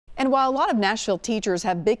And while a lot of Nashville teachers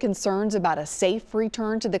have big concerns about a safe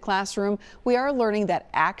return to the classroom, we are learning that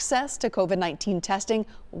access to COVID-19 testing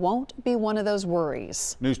won't be one of those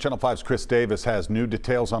worries. News Channel 5's Chris Davis has new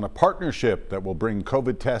details on a partnership that will bring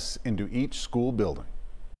COVID tests into each school building.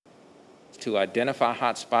 To identify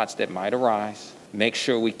hot spots that might arise, make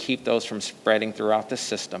sure we keep those from spreading throughout the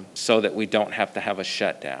system so that we don't have to have a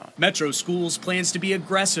shutdown. Metro Schools plans to be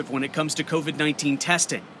aggressive when it comes to COVID-19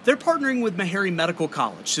 testing. They're partnering with Meharry Medical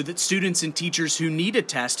College so that students and teachers who need a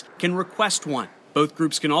test can request one. Both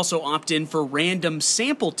groups can also opt in for random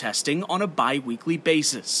sample testing on a bi-weekly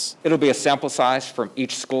basis. It'll be a sample size from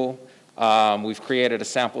each school. We've created a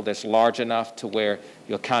sample that's large enough to where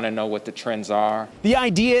you'll kind of know what the trends are. The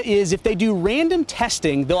idea is if they do random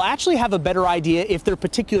testing, they'll actually have a better idea if there are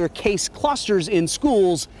particular case clusters in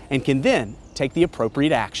schools and can then take the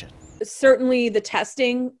appropriate action. Certainly the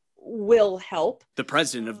testing will help. The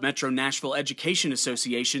president of Metro Nashville Education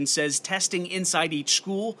Association says testing inside each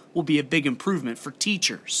school will be a big improvement for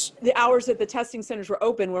teachers. The hours that the testing centers were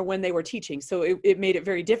open were when they were teaching, so it made it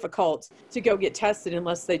very difficult to go get tested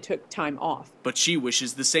unless they took time off. But she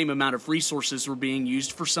wishes the same amount of resources were being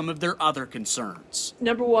used for some of their other concerns.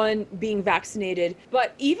 Number one, being vaccinated,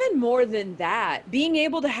 but even more than that, being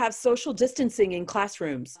able to have social distancing in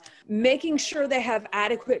classrooms, making sure they have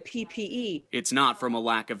adequate PPE. It's not from a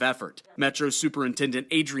lack of effort. Metro Superintendent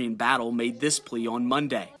Adrian Battle made this plea on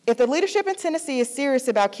Monday. If the leadership in Tennessee is serious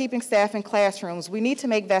about keeping staff in classrooms, we need to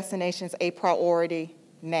make vaccinations a priority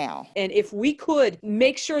now. And if we could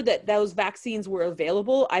make sure that those vaccines were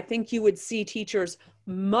available, I think you would see teachers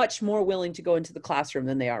much more willing to go into the classroom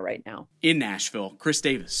than they are right now. In Nashville, Chris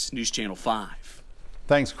Davis, News Channel 5.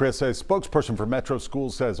 Thanks, Chris. A spokesperson for Metro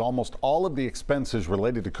Schools says almost all of the expenses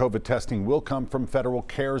related to COVID testing will come from federal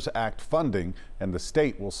CARES Act funding, and the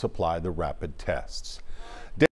state will supply the rapid tests.